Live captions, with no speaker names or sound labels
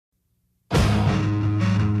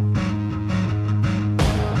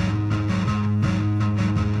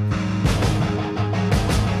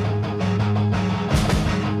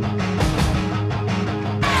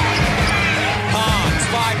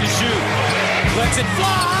Lets it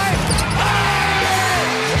fly.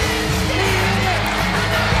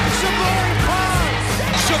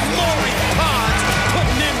 Shamori Pons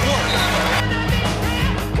putting in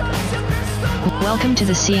work. Welcome to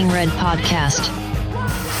the Seeing Red podcast.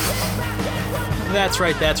 That's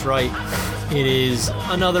right. It is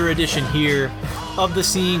another edition here of the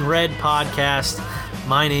Seeing Red podcast.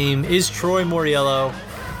 My name is Troy Moriello,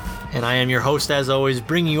 and I am your host, as always,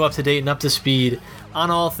 bringing you up to date and up to speed on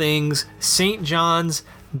all things St. John's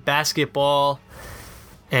basketball.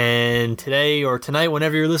 And today or tonight,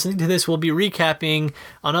 whenever you're listening to this, we'll be recapping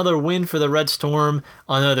another win for the Red Storm,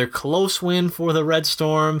 another close win for the Red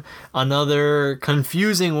Storm, another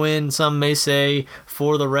confusing win, some may say,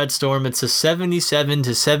 for the Red Storm. It's a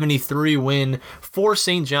 77-73 win for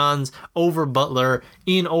St. John's over Butler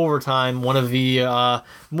in overtime. One of the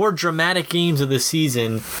more dramatic games of the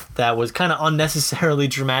season that was kind of unnecessarily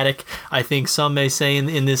dramatic, I think some may say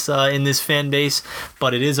in this fan base,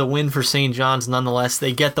 but it is a win for St. John's nonetheless.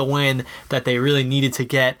 They get the win that they really needed to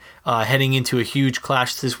get heading into a huge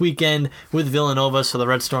clash this weekend with Villanova. So the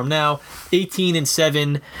Red Storm now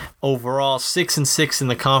 18-7 overall, 6-6 in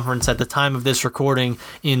the conference at the time of this recording,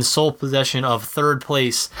 in sole possession of third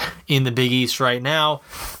place in the Big East right now.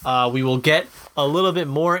 We will get a little bit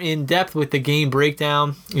more in depth with the game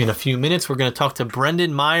breakdown in a few minutes. We're going to talk to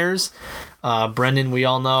Brendan Myers. Brendan, we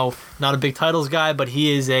all know, not a big titles guy, but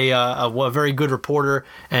he is a very good reporter,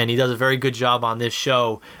 and he does a very good job on this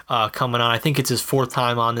show coming on. I think it's his fourth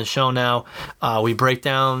time on this show now. We break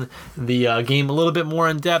down the game a little bit more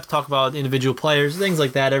in depth, talk about individual players, things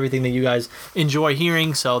like that, everything that you guys enjoy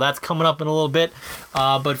hearing. So that's coming up in a little bit.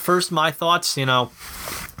 But first, my thoughts,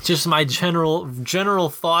 just my general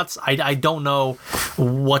thoughts. I don't know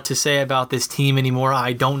what to say about this team anymore.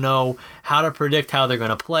 I don't know how to predict how they're going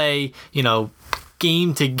to play,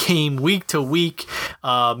 game to game, week to week,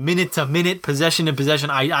 minute to minute, possession to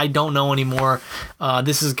possession. I don't know anymore.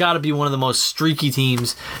 This has got to be one of the most streaky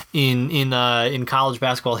teams in college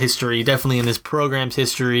basketball history, definitely in this program's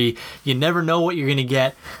history. You never know what you're going to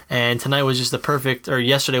get, and tonight was just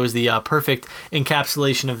yesterday was the perfect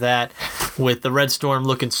encapsulation of that, with the Red Storm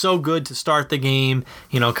looking so good to start the game,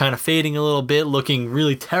 kind of fading a little bit, looking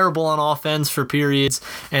really terrible on offense for periods,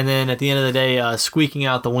 and then at the end of the day, squeaking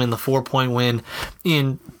out the win, the 4-point win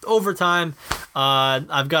in overtime.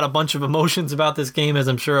 I've got a bunch of emotions about this game, as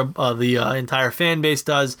I'm sure the entire fan base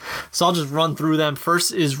does, so I'll just run through them.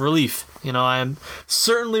 First is relief. I am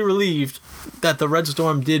certainly relieved that the Red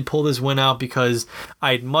Storm did pull this win out, because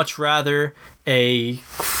I'd much rather a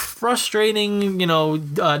frustrating,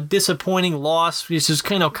 disappointing loss, which is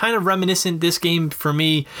kind of reminiscent, this game for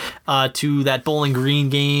me, to that Bowling Green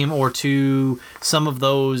game, or to some of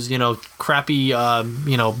those, crappy,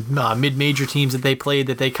 mid-major teams that they played,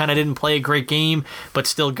 that they kind of didn't play a great game, but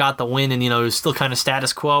still got the win, and, it was still kind of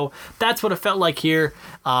status quo. That's what it felt like here.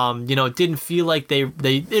 It didn't feel like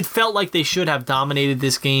it felt like they should have dominated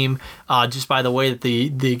this game, just by the way that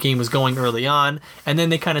the game was going early on, and then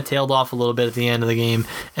they kind of tailed off a little bit at the end of the game,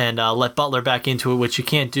 and let Butler back into it, which you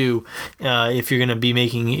can't do if you're going to be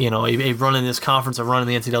making a run in this conference, a run in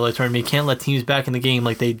the NCAA tournament. You can't let teams back in the game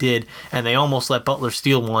like they did, and they almost let Butler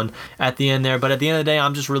steal one at the end there. But at the end of the day,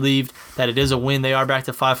 I'm just relieved that it is a win. They are back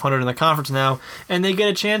to 500 in the conference now, and they get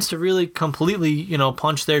a chance to really completely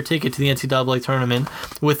punch their ticket to the NCAA tournament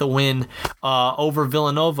with a win over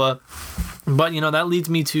Villanova. But that leads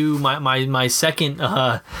me to my second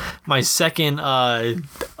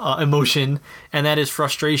emotion, and that is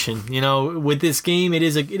frustration. With this game, it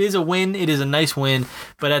is a win. It is a nice win,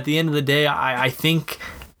 but at the end of the day, I think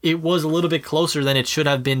it was a little bit closer than it should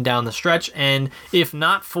have been down the stretch. And if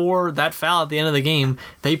not for that foul at the end of the game,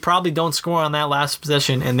 they probably don't score on that last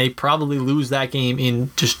possession, and they probably lose that game in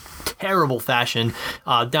just terrible fashion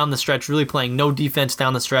down the stretch, really playing no defense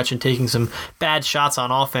down the stretch and taking some bad shots on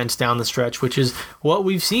offense down the stretch, which is what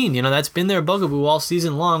we've seen. That's been their bugaboo all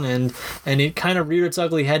season long, and it kind of reared its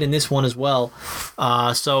ugly head in this one as well.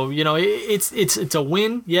 So it's a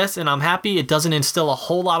win, yes, and I'm happy. It doesn't instill a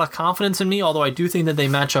whole lot of confidence in me, although I do think that they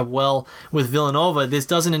match up well with Villanova. This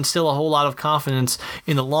doesn't instill a whole lot of confidence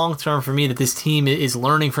in the long term for me that this team is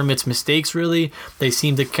learning from its mistakes. Really, they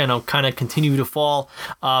seem to kind of continue to fall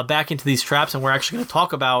back into these traps, and we're actually going to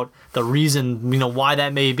talk about the reason, why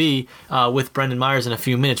that may be with Brendan Myers in a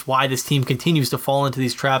few minutes, why this team continues to fall into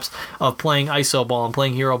these traps of playing iso ball and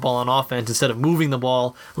playing hero ball on offense instead of moving the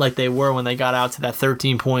ball like they were when they got out to that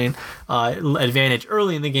 13-point advantage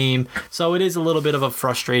early in the game. So it is a little bit of a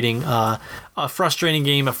frustrating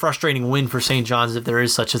game, a frustrating win for St. John's, if there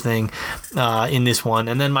is such a thing, in this one.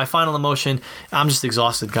 And then my final emotion, I'm just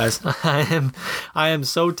exhausted, guys. I am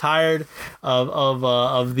so tired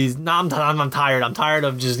of these I'm tired. I'm tired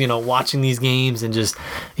of just watching these games and just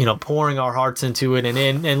pouring our hearts into it.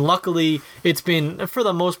 And luckily, it's been, for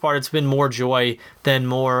the most part, it's been more joy than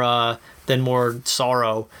more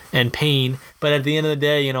sorrow and pain. But at the end of the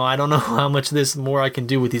day, I don't know how much more I can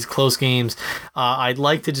do with these close games. I'd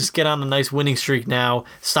like to just get on a nice winning streak now.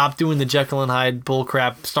 Stop doing the Jekyll and Hyde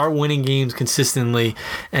bullcrap. Start winning games consistently,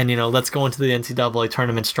 and let's go into the NCAA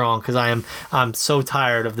tournament strong. Because I'm so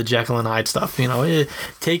tired of the Jekyll and Hyde stuff.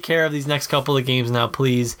 Take care of these next couple of games now,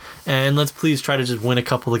 please, and let's please try to just win a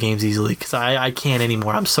couple of games easily. Because I can't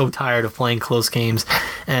anymore. I'm so tired of playing close games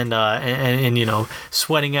and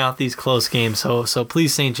sweating out these close games. So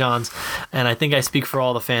please, St. John's, and I think I speak for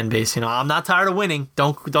all the fan base. I'm not tired of winning.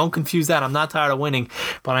 Don't confuse that. I'm not tired of winning,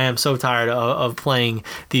 but I am so tired of playing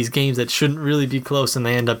these games that shouldn't really be close, and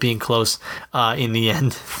they end up being close in the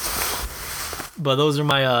end. But those are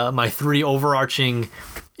my three overarching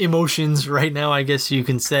emotions right now, I guess you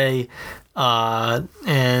can say. And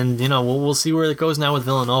we'll see where it goes now with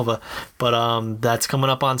Villanova. But that's coming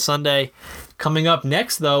up on Sunday. Coming up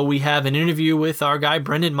next, though, we have an interview with our guy,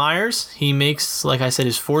 Brendan Myers. He makes, like I said,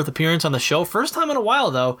 his fourth appearance on the show. First time in a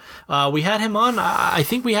while, though. We had him on. I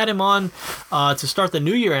think we had him on to start the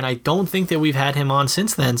new year, and I don't think that we've had him on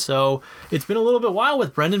since then. So it's been a little bit while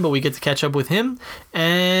with Brendan, but we get to catch up with him,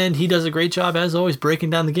 and he does a great job, as always,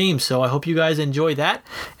 breaking down the game. So I hope you guys enjoy that,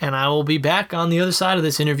 and I will be back on the other side of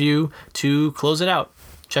this interview to close it out.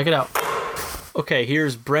 Check it out. Okay,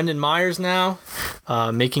 here's Brendan Myers now,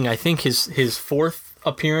 making, I think, his fourth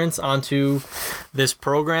appearance onto this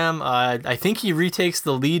program. I think he retakes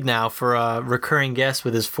the lead now for a recurring guest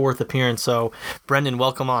with his fourth appearance. So, Brendan,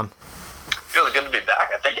 welcome on. Feels good to be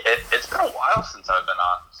back. I think it's been a while since I've been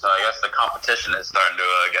on, so I guess the competition is starting to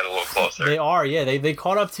get a little closer. They are, yeah. They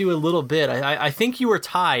caught up to you a little bit. I think you were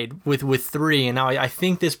tied with three, and now I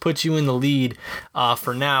think this puts you in the lead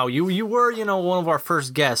for now. You were, one of our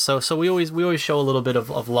first guests, so we always show a little bit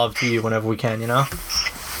of love to you whenever we can, Gotcha.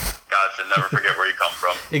 Never forget where you come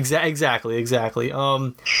from. Exactly.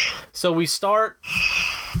 So we start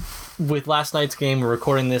with last night's game. We're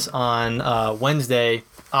recording this on Wednesday.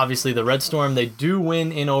 Obviously, the Red Storm, they do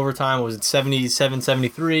win in overtime. It was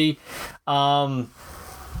 77-73. I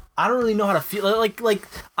don't really know how to feel. Like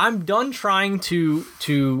I'm done trying to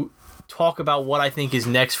talk about what I think is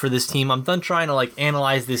next for this team. I'm done trying to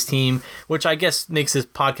analyze this team, which I guess makes this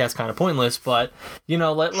podcast kind of pointless. But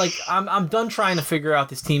I'm done trying to figure out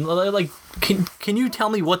this team. Can you tell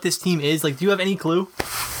me what this team is? Do you have any clue?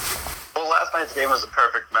 Well, last night's game was a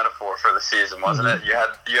perfect metaphor for the season, wasn't it? You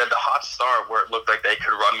had the hot start where it looked like they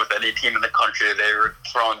could run with any team in the country. They were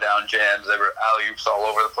throwing down jams. They were alley-oops all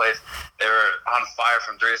over the place. They were on fire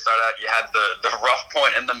from three to start out. You had the rough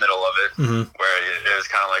point in the middle of it, where it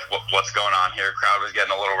was kind of like, what's going on here? Crowd was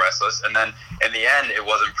getting a little restless. And then in the end, it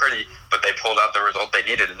wasn't pretty, but they pulled out the result they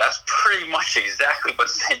needed. And that's pretty much exactly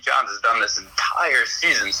what St. John's has done this entire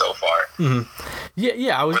season so far.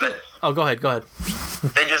 Yeah. Go ahead.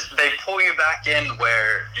 They pull you back in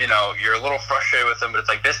where, you're a little frustrated with them, but it's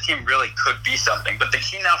like this team really could be something. But the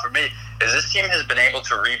key now for me is this team has been able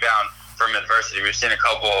to rebound from adversity. We've seen a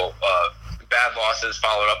couple bad losses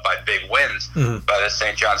followed up by big wins by the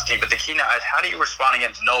St. John's team. But the key now is how do you respond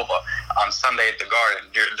against Nova on Sunday at the Garden?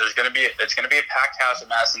 It's going to be a packed house at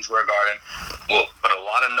Madison Square Garden. Well, but a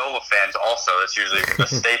lot of Nova fans also. It's usually a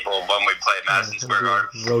staple when we play at Madison Square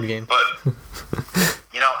Garden. Road game. But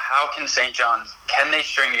how can St. John's, can they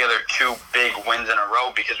string together two big wins in a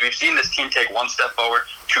row? Because we've seen this team take one step forward,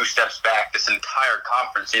 two steps back this entire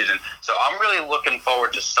conference season. So I'm really looking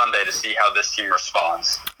forward to Sunday to see how this team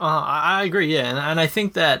responds. I agree, yeah, and I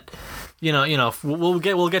think that we'll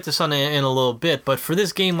get to Sunday in a little bit, but for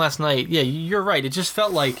this game last night, yeah, you're right. It just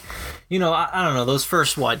felt like, I don't know, those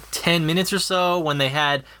first 10 minutes or so when they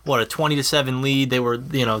had a 20-7 lead, they were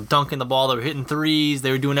dunking the ball, they were hitting threes,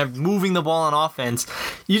 they were moving the ball on offense.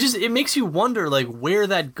 It makes you wonder where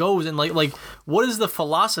that goes and what is the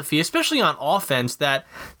philosophy, especially on offense, that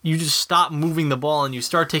you just stop moving the ball and you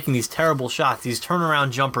start taking these terrible shots, these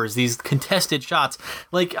turnaround jumpers, these contested shots.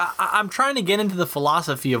 I'm trying to get into the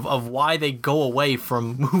philosophy of why they go away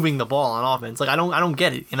from moving the ball on offense. I don't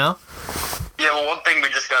get it, Yeah, well, one thing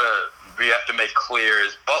we have to make clear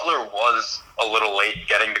is Butler was a little late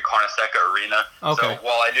getting to Carnesecca Arena. Okay. So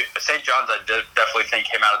while St. John's, I definitely think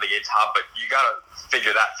came out of the gates hot, but you got to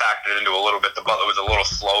figure that factored into a little bit. The Butler was a little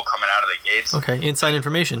slow coming out of the gates. Okay, inside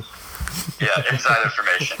information. Yeah, inside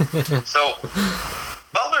information. So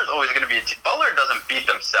Butler's always going to be Butler doesn't beat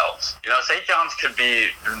themselves. St. John's could be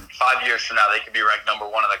 5 years from now, they could be ranked number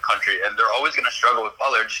one in the country, and they're always going to struggle with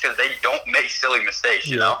Butler just because they don't make silly mistakes,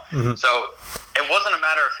 you know? Mm-hmm. So it wasn't a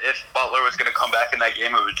matter of if Butler was going to come back in that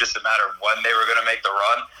game. It was just a matter of when they were going to make the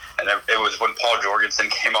run. And it was when Paul Jorgensen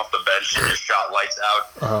came off the bench and just shot lights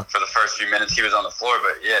out for the first few minutes he was on the floor.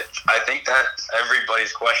 But yeah, I think that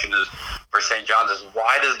everybody's question is for St. John's is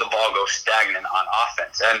why does the ball go stagnant on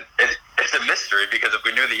offense? And it's a mystery because if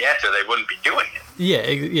we knew the answer, they wouldn't be doing it.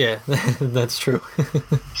 Yeah, that's true.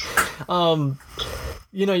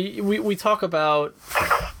 We talk about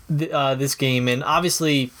this game, and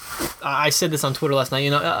obviously, I said this on Twitter last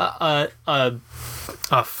night.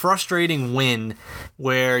 A frustrating win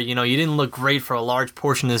where you didn't look great for a large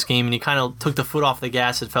portion of this game, and you kind of took the foot off the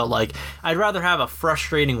gas. It felt like I'd rather have a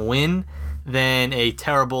frustrating win than a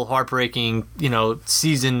terrible, heartbreaking,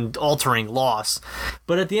 season-altering loss.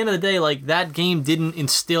 But at the end of the day, like, that game didn't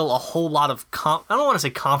instill a whole lot of I don't want to say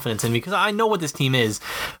confidence in me because I know what this team is,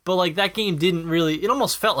 but like that game didn't really. It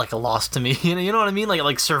almost felt like a loss to me. You know what I mean?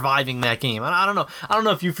 Like surviving that game. I don't know. I don't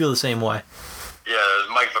know if you feel the same way. Yeah,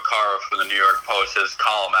 Mike Vaccaro from the New York Post, his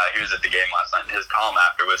column he was at the game last night, and his column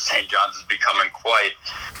after was St. John's is becoming quite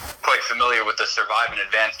familiar with the survive and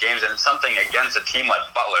advance games, and it's something against a team like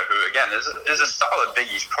Butler, who, again, is a solid Big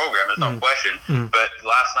East program, there's no question, but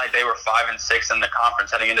last night they were 5-6 in the conference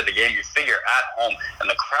heading into the game. You figure at home, and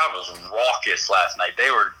the crowd was raucous last night. They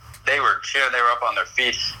were cheering, they were up on their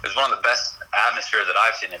feet. It was one of the best atmospheres that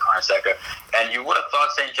I've seen in Carnesecca, and you would have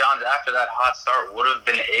thought St. John's, after that hot start, would have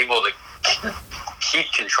been able to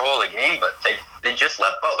keep control of the game, but they just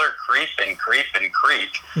let Butler creep.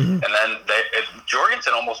 And then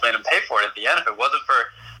Jorgensen almost made him pay for it at the end. If it wasn't for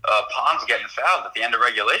Pons getting fouled at the end of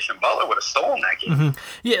regulation, Butler would have stolen that game.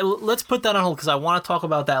 Yeah, let's put that on hold because I want to talk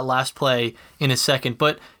about that last play in a second.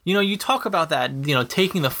 But, you talk about that,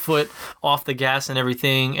 taking the foot off the gas and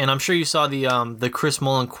everything. And I'm sure you saw the Chris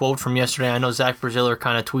Mullin quote from yesterday. I know Zach Braziller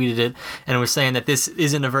kind of tweeted it and was saying that this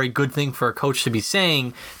isn't a very good thing for a coach to be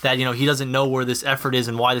saying, that, he doesn't know where this effort is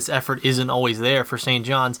and why this effort isn't always there for St.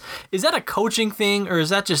 John's. Is that a coaching thing or is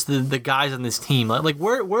that just the guys on this team? Like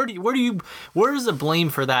where does the blame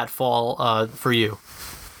for that fall for you?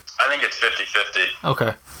 I think it's 50-50.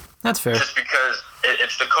 Okay. That's fair. Just because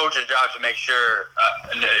it's the coach's job to make sure.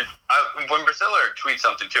 When Braziller tweets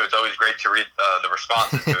something too, it's always great to read the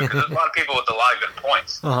responses to it because there's a lot of people with a lot of good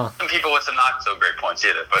points. Some people with some not so great points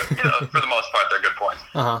either, but for the most part, they're good points.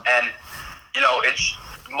 And it's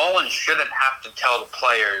Mullen shouldn't have to tell the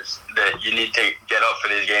players that you need to get up for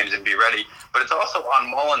these games and be ready, but it's also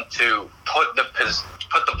on Mullen to put the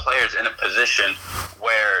players in a position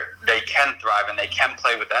where they can thrive and they can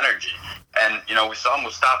play with energy. And, we saw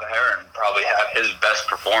Mustafa Heron probably have his best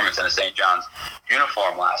performance in a St. John's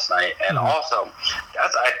uniform last night. And also,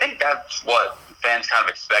 I think that's what fans kind of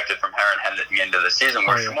expected from Heron heading into the season,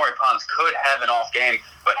 where Shamori Pons could have an off game,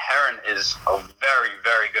 but Heron is a very,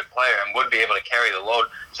 very good player and would be able to carry the load.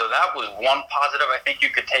 So that was one positive I think you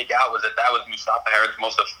could take out, was that was Mustafa Heron's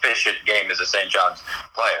most efficient game as a St. John's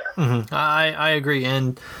player. I agree.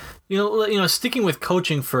 And sticking with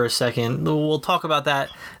coaching for a second, we'll talk about that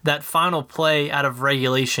final play out of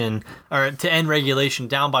regulation, or to end regulation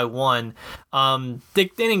down by 1. They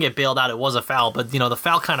didn't get bailed out. It was a foul, but the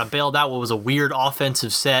foul kind of bailed out what was a weird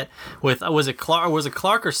offensive set with was it Clark or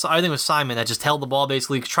I think it was Simon that just held the ball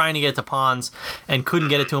basically trying to get it to Pons and couldn't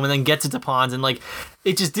get it to him, and then gets it to Pons, and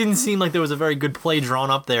it just didn't seem like there was a very good play drawn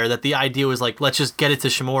up there, that the idea was let's just get it to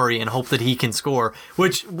Shamori and hope that he can score,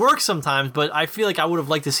 which works sometimes, but I feel like I would have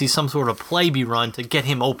liked to see some sort of play be run to get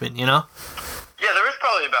him open, Yeah, there was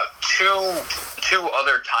probably about two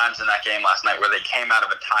other times in that game last night where they came out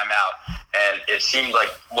of a timeout, and it seemed like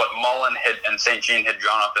what Mullen and St. Jean had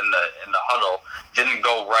drawn up in the huddle didn't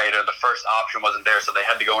go right, or the first option wasn't there, so they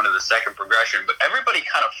had to go into the second progression. But everybody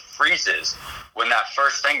kind of freezes when that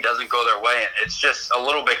first thing doesn't go their way, and it's just a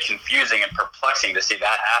little bit confusing and perplexing to see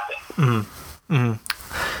that happen.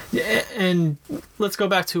 Yeah, and let's go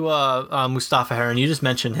back to Mustafa Heron. You just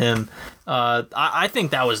mentioned him. I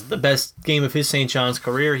think that was the best game of his St. John's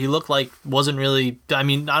career. He looked like wasn't really. I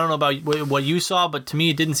mean, I don't know about what you saw, but to me,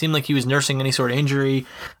 it didn't seem like he was nursing any sort of injury.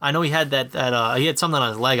 I know he had he had something on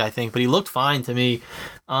his leg, I think, but he looked fine to me.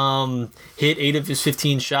 Hit 8 of his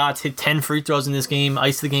 15 shots, hit 10 free throws in this game,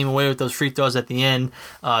 iced the game away with those free throws at the end.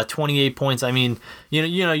 28 points. I mean,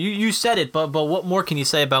 you said it, but what more can you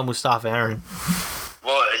say about Mustafa Heron?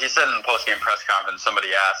 Well, he said in the post-game press conference, somebody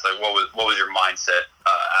asked, what was your mindset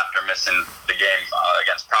after missing the game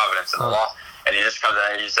against Providence in the loss? And he just comes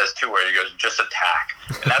out and he says 2 words. He goes, just attack.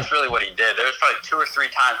 And that's really what he did. There was probably 2 or 3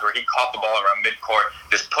 times where he caught the ball around midcourt,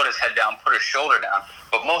 just put his head down, put his shoulder down.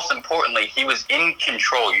 but most importantly, he was in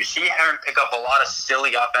control. You see Herron pick up a lot of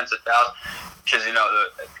silly offensive fouls because, you know,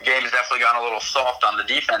 the game's definitely gotten a little soft on the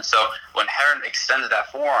defense. So when Herron extends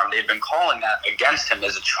that forearm, they've been calling that against him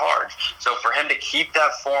as a charge. So for him to keep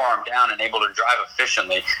that forearm down and able to drive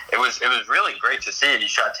efficiently, it was really great to see. He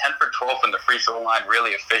shot 10 for 12 from the free throw line,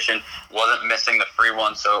 really efficient, wasn't missing the free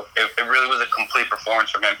one. So it really was a complete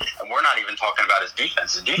performance from him. And we're not even talking about his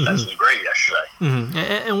defense. His defense was great yesterday. Mm-hmm.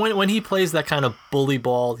 And when he plays that kind of bully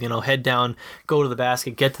ball, you know, head down, go to the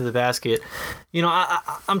basket, get to the basket, you know,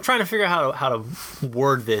 I'm trying to figure out how to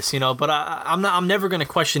word this, you know, but I'm never going to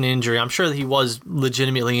question injury. I'm sure that he was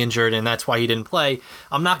legitimately injured and that's why he didn't play.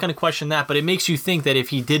 I'm not going to question that, but it makes you think that if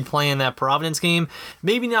he did play in that Providence game,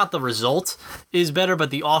 maybe not the result is better,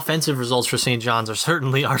 but the offensive results for St. John's are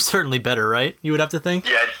certainly better, right? You would have to think.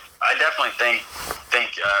 Yeah, I definitely think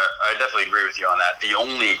I definitely agree with you on that. The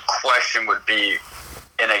only question would be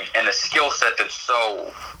in a skill set that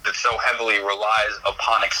so heavily relies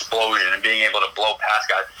upon explosion and being able to blow past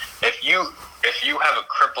guys. If you have a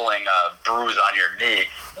crippling bruise on your knee,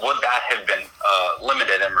 would that have been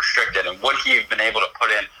limited and restricted? And would he have been able to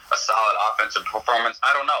put in a solid offensive performance?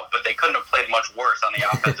 I don't know, but they couldn't have played much worse on the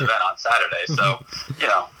offensive end on Saturday. So, you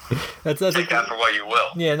know, take that for what you will.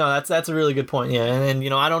 Yeah, no, that's a really good point. Yeah, and you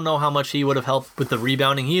know, I don't know how much he would have helped with the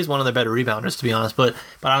rebounding. He is one of the better rebounders, to be honest, but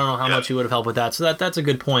I don't know how much he would have helped with that. So that's a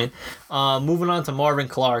good point. Moving on to Marvin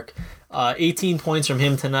Clark. 18 points from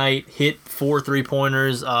him tonight, hit 4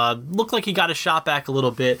 3-pointers, looked like he got his shot back a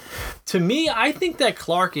little bit. To me, I think that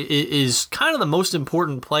Clark is kind of the most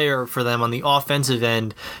important player for them on the offensive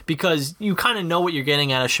end because you kind of know what you're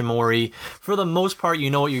getting out of Shimori. For the most part, you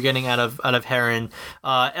know what you're getting out of Herron.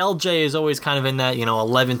 LJ is always kind of in that, you know,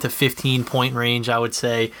 11 to 15 point range, I would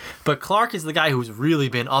say. But Clark is the guy who's really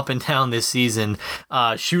been up and down this season,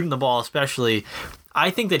 shooting the ball especially. I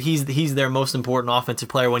think that he's their most important offensive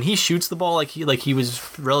player. When he shoots the ball like he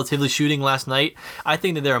was relatively shooting last night, I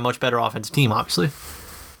think that they're a much better offensive team, obviously.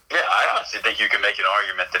 Yeah, I honestly think you can make an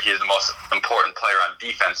argument that he's the most important player on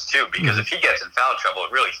defense, too, because if he gets in foul trouble,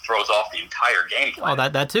 it really throws off the entire game plan. Oh,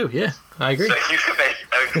 that too, yeah. I agree. So you can make,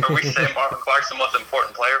 are we saying Marvin Clark's the most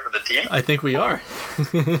important player for the team? I think we are.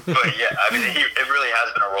 But yeah, I mean, it really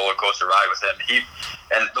has been a roller coaster ride with him.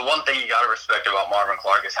 And the one thing you got to respect about Marvin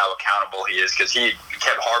Clark is how accountable he is, because he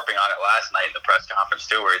kept harping on it last night in the press conference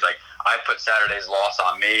too, where he's like, I put Saturday's loss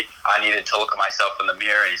on me. I needed to look at myself in the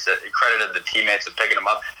mirror. And he credited the teammates of picking him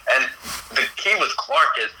up. And the key with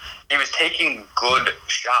Clark is he was taking good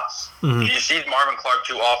shots. Mm-hmm. You see Marvin Clark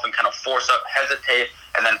too often kind of hesitate,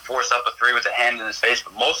 and then force up a three with a hand in his face.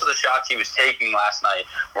 But most of the shots he was taking last night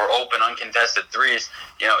were open, uncontested threes.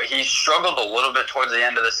 You know, he struggled a little bit towards the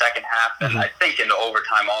end of the second half, and I think into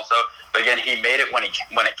overtime also. But again, he made it when it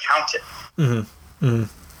counted. Mm-hmm. Mm-hmm.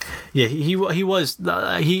 Yeah, he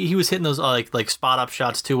was hitting those like spot up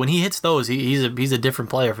shots too. When he hits those, he's a different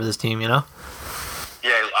player for this team, you know. Yeah,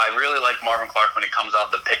 I really like Marvin Clark when he comes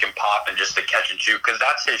out the pick and pop and just the catch and shoot, because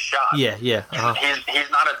that's his shot. Yeah. Uh-huh. He's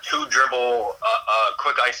not a 2-dribble,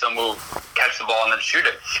 quick ISO move, catch the ball and then shoot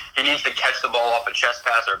it. He needs to catch the ball off a chest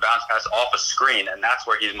pass or a bounce pass off a screen, and that's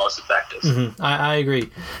where he's most effective. Mm-hmm. I agree.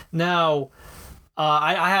 Now,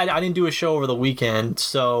 I didn't do a show over the weekend,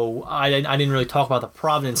 so I didn't really talk about the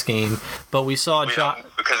Providence game, but we saw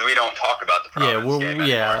because we don't talk about the Providence game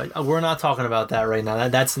anymore. We're not talking about that right now.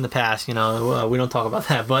 That's in the past, you know. We don't talk about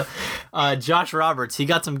that. But Josh Roberts, he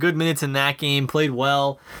got some good minutes in that game, played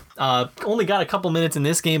well. Only got a couple minutes in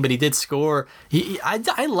this game, but he did score.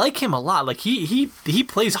 I like him a lot. Like he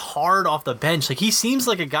plays hard off the bench. Like he seems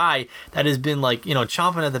like a guy that has been like, you know,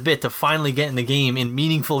 chomping at the bit to finally get in the game in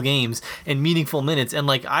meaningful games and meaningful minutes. And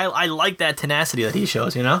like I like that tenacity that he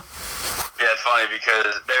shows, you know. Yeah, it's funny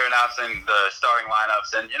because they're announcing the starting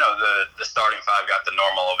lineups, and you know the starting five got the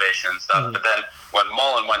normal ovation and stuff. But then when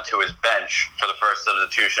Mullen went to his bench for the first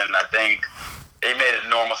substitution, I think he made a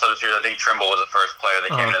normal substitution. I think Trimble was the first player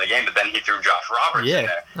that came into the game, but then he threw Josh Roberts in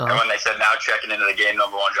there. And when they said now checking into the game,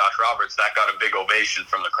 number one, Josh Roberts, that got a big ovation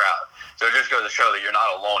from the crowd. So it just goes to show that you're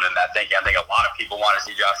not alone in that thinking. I think a lot of people want to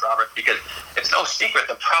see Josh Roberts because it's no secret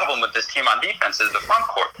the problem with this team on defense is the front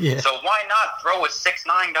court. Yeah. So why not throw a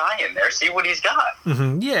 6'9" guy in there, see what he's got?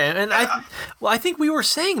 Mm-hmm. Yeah, and I think we were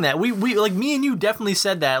saying that. We like me and you definitely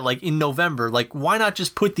said that like in November. Like why not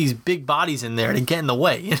just put these big bodies in there to get in the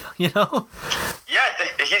way? You know? Yeah,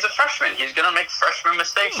 he's a freshman. He's going to make freshman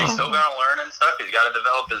mistakes. He's still going to learn and stuff. He's got to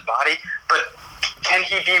develop his body. But can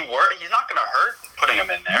he be worse? He's not going to hurt putting him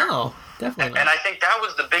in there. No, definitely and I think that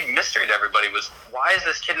was the big mystery to everybody was, why is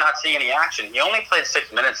this kid not seeing any action? He only played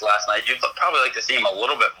 6 minutes last night. You'd probably like to see him a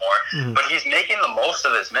little bit more, but he's making the most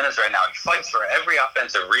of his minutes right now. He fights for every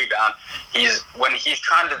offensive rebound. When he's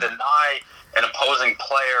trying to deny an opposing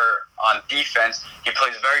player on defense, he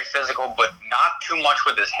plays very physical, but not too much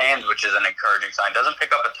with his hands, which is an encouraging sign. Doesn't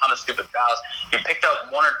pick up a ton of stupid fouls. He picked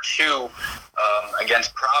up 1 or 2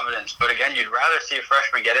 against Providence, but again, you'd rather see a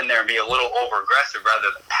freshman get in there and be a little over-aggressive rather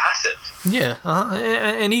than passive. Yeah,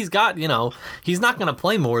 and he's got, he's not going to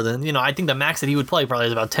play more than, I think the max that he would play probably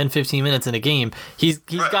is about 10, 15 minutes in a game. He's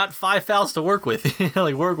got 5 fouls to work with.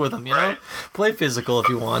 Work with him, know? Play physical if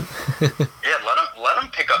you want. Yeah, let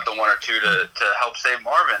him pick up the 1 or 2 to help save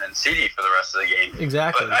Marvin and CD for the rest of the game.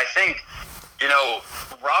 Exactly. But I think,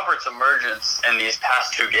 Robert's emergence in these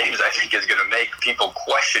past 2 games, I think, is going to make people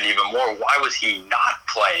question even more, why was he not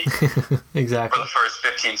playing exactly for the first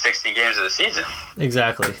 15, 16 games of the season?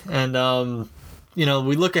 Exactly. And,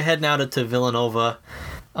 we look ahead now to Villanova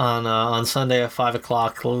on Sunday at 5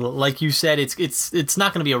 o'clock. Like you said, it's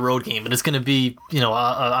not going to be a road game, but it's going to be,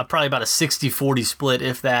 probably about a 60-40 split,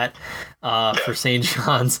 if that, for St.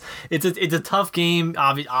 John's. It's a tough game,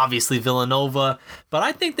 obviously Villanova, but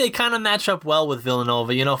I think they kind of match up well with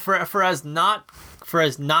Villanova. For as not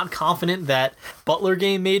confident that Butler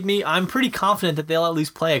game made me, I'm pretty confident that they'll at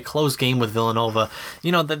least play a close game with Villanova.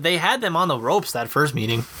 That they had them on the ropes that first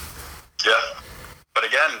meeting. Yeah. But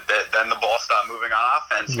again, then the ball stopped moving on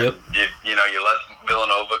offense. Yep. And you let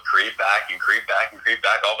Villanova creep back.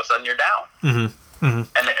 All of a sudden, you're down. Mm-hmm. Mm-hmm.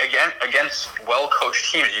 And again, against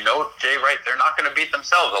well-coached teams, Jay Wright, they're not going to beat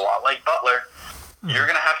themselves a lot like Butler. Mm-hmm. You're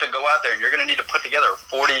going to have to go out there and you're going to need to put together a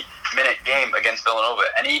 40-minute game against Villanova.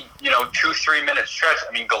 Any 2-3 minute stretch.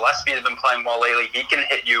 I mean, Gillespie has been playing well lately. He can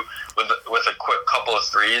hit you with a quick couple of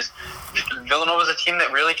threes. Villanova's a team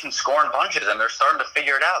that really can score in bunches, and they're starting to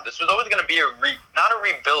figure it out. This was always going to be not a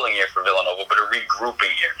rebuilding year for Villanova, but a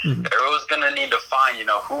regrouping year. Mm-hmm. They're always going to need to find,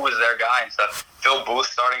 who was their guy and stuff. Phil Booth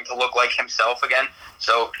starting to look like himself again.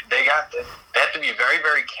 So they have to be very,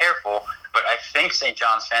 very careful. But I think St.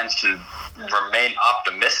 John's fans can remain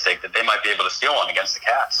optimistic that they might be able to steal one against the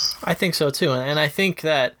Cats. I think so too, and I think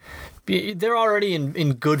that they're already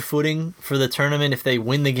in good footing for the tournament if they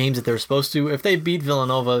win the games that they're supposed to. If they beat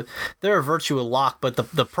Villanova, they're a virtual lock. But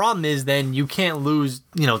the problem is then you can't lose,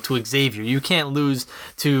 to Xavier. You can't lose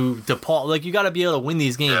to DePaul. You got to be able to win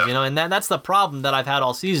these games, And that's the problem that I've had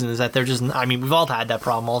all season is that they're just. I mean, we've all had that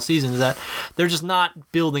problem all season is that they're just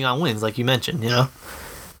not building on wins, like you mentioned, Well,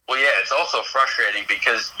 yeah, it's also frustrating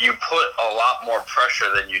because you put a lot more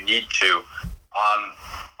pressure than you need to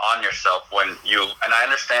on yourself when you, and I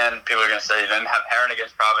understand people are going to say you didn't have Heron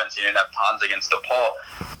against Providence, you didn't have Pons against DePaul,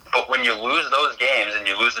 but when you lose those games and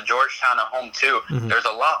you lose to Georgetown at home too, there's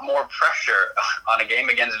a lot more pressure on a game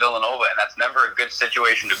against Villanova, and that's never a good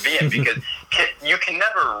situation to be in because you can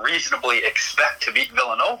never reasonably expect to beat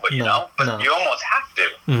Villanova, but you almost have to.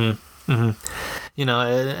 Mm-hmm. Mm-hmm.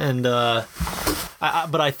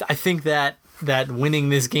 But I think that winning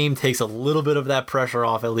this game takes a little bit of that pressure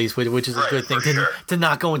off at least, which is a good thing to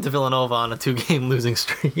not go into Villanova on a 2-game losing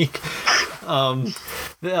streak.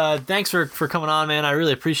 Thanks for coming on, man. I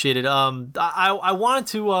really appreciate it. I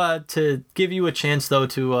wanted to give you a chance though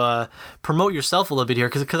to promote yourself a little bit here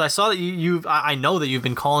because I saw that I know that you've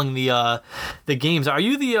been calling the games. Are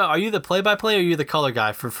you the play-by-play or are you the color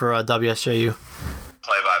guy for WSJU?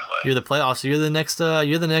 Play-by-play. You're the play. So you're the next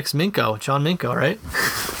Minko, John Minko, right?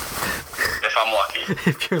 If I'm lucky.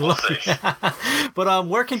 If you're lucky. But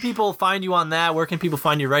where can people find you on that? Where can people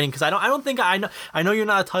find your writing? Because I don't think I know you're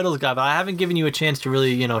not a titles guy, but I haven't given you a chance to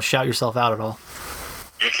really shout yourself out at all.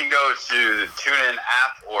 You can go to the TuneIn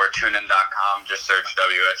app or tunein.com. Just search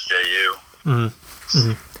WSJU. Mm-hmm.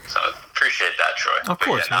 Mm-hmm. So appreciate that, Troy. Of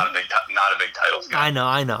course, not a big titles guy. I know.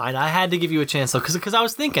 I had to give you a chance though, because I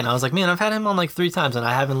was thinking, I was like, man, I've had him on 3 times, and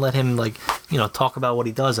I haven't let him talk about what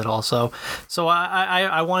he does at all. So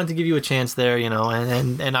I wanted to give you a chance there,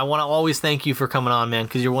 and I want to always thank you for coming on, man,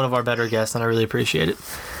 because you're one of our better guests, and I really appreciate it.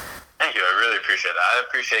 Thank you. I really appreciate that. I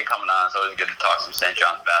appreciate coming on. It's always good to talk some St.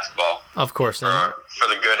 John's basketball. Of course. For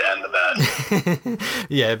the good and the bad.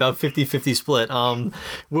 Yeah, about 50-50 split.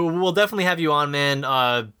 We'll definitely have you on, man,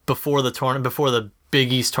 before the tournament, before the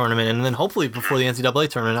Big East tournament, and then hopefully before the NCAA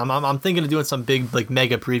tournament. I'm thinking of doing some big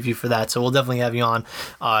mega preview for that, so we'll definitely have you on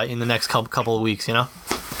in the next couple of weeks, Big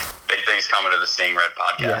things coming to the Seeing Red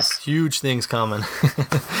podcast. Yes, huge things coming.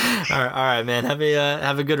 All right, man.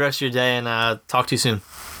 Have a good rest of your day, and talk to you soon.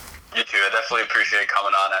 You too. I definitely appreciate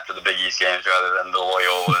coming on after the Big East games rather than the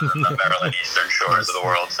Loyola and the Maryland Eastern Shores of the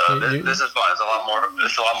world. So this is fun. It's a lot more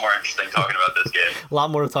interesting talking about this game. A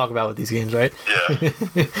lot more to talk about with these games, right? Yeah.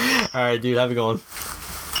 All right, dude. Have a good one.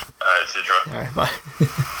 All right, bye.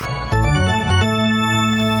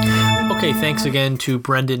 Okay, thanks again to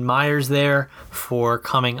Brendan Myers there for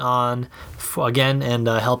coming on again and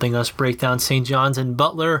helping us break down St. John's and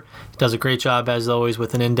Butler. He does a great job, as always,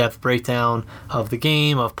 with an in-depth breakdown of the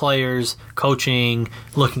game, of players, coaching,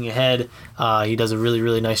 looking ahead. He does a really,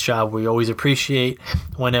 really nice job. We always appreciate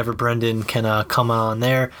whenever Brendan can come on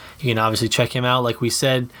there. You can obviously check him out, like we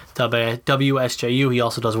said, WSJU. He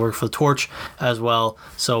also does work for the Torch as well.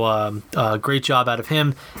 So great job out of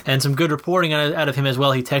him and some good reporting out of him as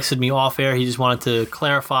well. He texted me off air. He just wanted to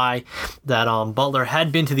clarify that Butler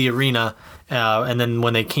had been to the arena, and then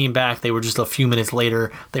when they came back, they were just a few minutes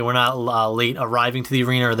later. They were not late arriving to the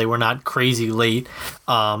arena, or they were not crazy late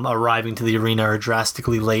arriving to the arena, or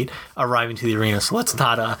drastically late arriving to the arena. So let's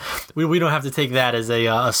not we don't have to take that as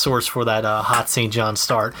a source for that hot St. John's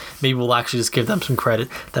start. Maybe we'll actually just give them some credit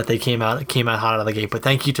that they came out hot out of the gate. But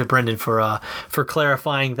thank you to Brendan for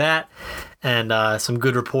clarifying that. And some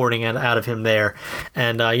good reporting out of him there.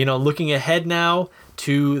 And, looking ahead now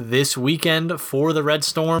to this weekend for the Red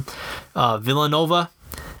Storm, Villanova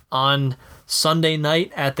on Sunday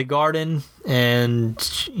night at the Garden. And,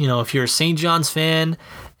 if you're a St. John's fan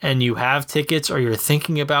and you have tickets or you're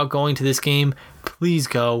thinking about going to this game, please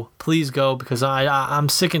go, because I'm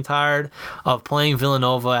sick and tired of playing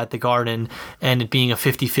Villanova at the Garden and it being a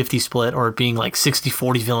 50-50 split, or it being like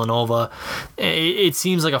 60-40 Villanova. It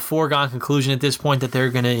seems like a foregone conclusion at this point that they're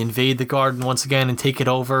going to invade the Garden once again and take it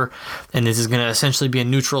over, and this is going to essentially be a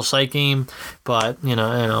neutral site game. But,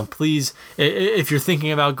 please, if you're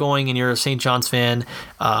thinking about going and you're a St. John's fan,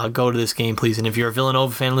 go to this game, please. And if you're a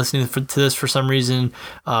Villanova fan listening to this for some reason,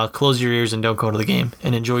 close your ears and don't go to the game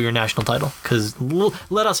and enjoy your national title, because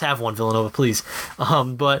let us have one, Villanova, please.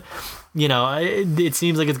 But it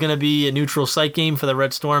seems like it's going to be a neutral site game for the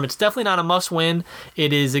Red Storm. It's definitely not a must-win.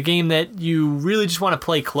 It is a game that you really just want to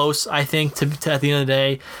play close, I think, to at the end of the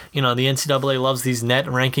day. The NCAA loves these net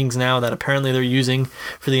rankings now that apparently they're using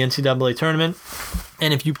for the NCAA tournament.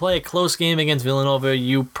 And if you play a close game against Villanova,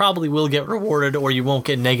 you probably will get rewarded, or you won't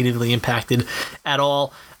get negatively impacted at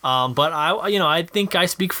all. But I think I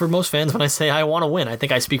speak for most fans when I say I want to win. I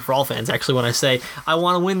think I speak for all fans, actually, when I say I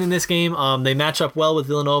want to win in this game. They match up well with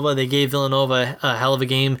Villanova. They gave Villanova a hell of a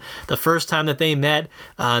game the first time that they met.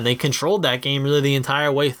 They controlled that game really the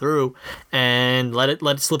entire way through and let it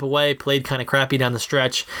slip away. Played kind of crappy down the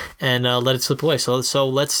stretch and let it slip away. So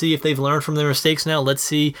let's see if they've learned from their mistakes now. Let's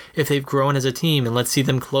see if they've grown as a team, and let's see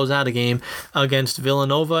them close out a game against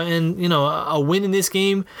Villanova. And a win in this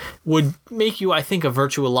game would make you, I think, a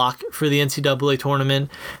virtual lock for the NCAA tournament.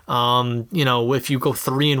 If you go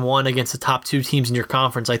 3-1 against the top two teams in your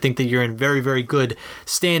conference, I think that you're in very, very good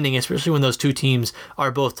standing, especially when those two teams are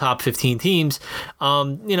both top 15 teams.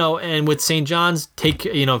 And with St. John's,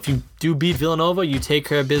 if you do beat Villanova, you take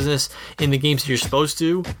care of business in the games that you're supposed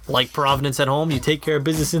to, like Providence at home. You take care of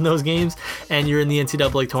business in those games, and you're in the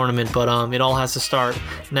NCAA tournament. But it all has to start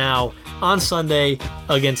now on Sunday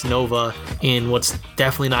against Nova in what's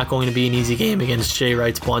definitely not going to be an easy game against Jay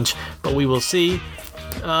Wright's bunch, but we will see.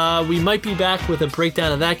 We might be back with a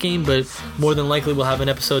breakdown of that game, but more than likely we'll have an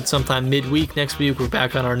episode sometime midweek next week. We're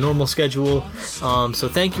back on our normal schedule. So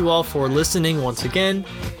thank you all for listening once again.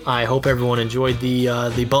 I hope everyone enjoyed the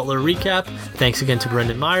Butler recap. Thanks again to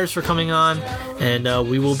Brendan Myers for coming on, and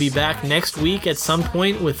we will be back next week at some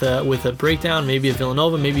point with a breakdown, maybe of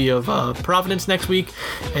Villanova, maybe of Providence next week,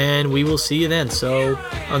 and we will see you then. So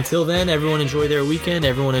until then, everyone enjoy their weekend.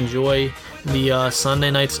 Everyone enjoy the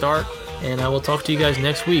Sunday night start. And I will talk to you guys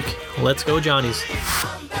next week. Let's go, Johnnies.